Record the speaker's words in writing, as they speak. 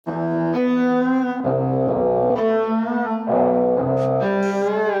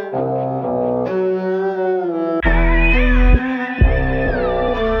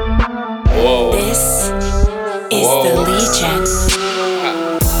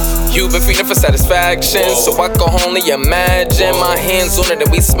You've been feeding for satisfaction, so I can only imagine. My hands on it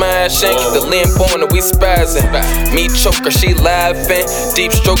and we smashing. Keep the limp on and we spazzing. Me choke her, she laughing.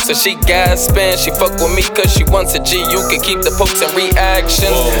 Deep strokes and she gasping. She fuck with me cause she wants a G. You can keep the pokes and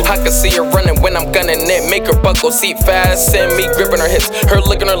reactions. I can see her running when I'm gunning it. Make her buckle seat fasten. Me gripping her hips, her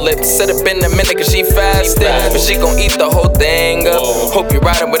licking her lips. Said it been a minute cause she fasting, but she gon' eat the whole thing up. Hope you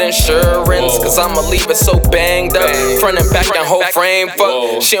riding with insurance, cause I'ma leave it so banged up. Front and back and whole frame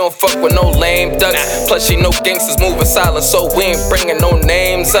fuck. She don't fuck with no lame ducks. Plus she know gangsters moving silent, so we ain't bringing no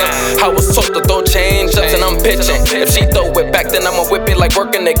names up. I was taught to throw change ups and I'm pitching. If she throw it back, then I'ma whip it like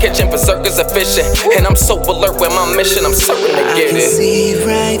work in the kitchen. Bizzerk is efficient, and I'm so alert with my mission. I'm certain to get it. I can see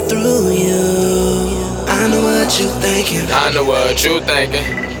right through you. I know what you thinking. I know what you thinking.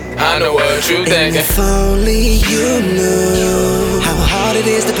 I know what you thinking. If only you knew how hard it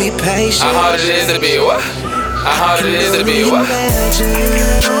is to be patient. How hard it is to be what? How hard it is to be what?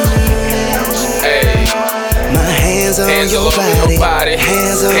 Hey. My hands on your body.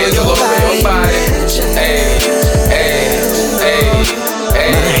 Hands on your body. Hey, hey, hey,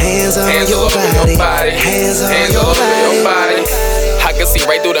 hey. My hands on your body. Hands on your body. I can see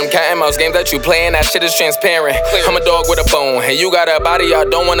right through them cat and mouse games that you playin'. That shit is transparent. I'm a dog with a bone, and you got a body I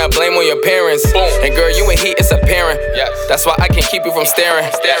don't wanna blame on your parents. And girl, you in heat, it's apparent. That's why I can keep you from staring.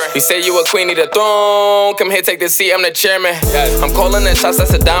 You say you a queen, need a throne. Come here, take this seat, I'm the chairman. I'm calling the shots,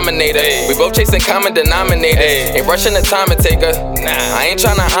 that's a dominator. We both chasing common denominators. Ain't rushing the time to take her. I ain't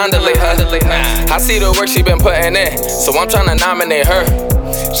tryna ondulate her. I see the work she been putting in, so I'm tryna nominate her.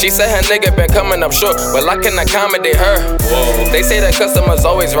 She said her nigga been coming up short, well I can accommodate her. They say the customer's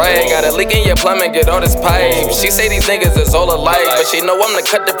always right. Got a leak in your plumbing, get all this pipe. She say these niggas is all alike, but she know I'm the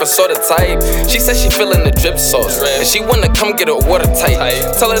cut different sort of type. She said she feeling the drip sauce, and she wanna come get her order tight.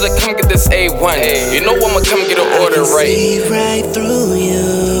 Tell her to come get this A1. You know I'ma come get her order right. I can see right through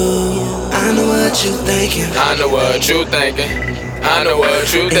you. I know what you thinking. I know what you thinking. I know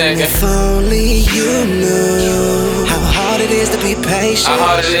what you thinking. If only you knew how hard it is to be patient. How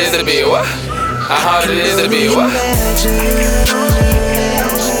hard it is to be what? How hard it is to be what?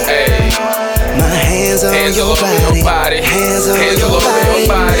 Hey. My hands on your body. Hands on your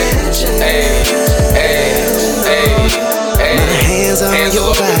body. Hey, hey, hey, hey. My hands on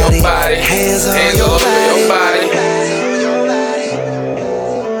your body. Hands on your body.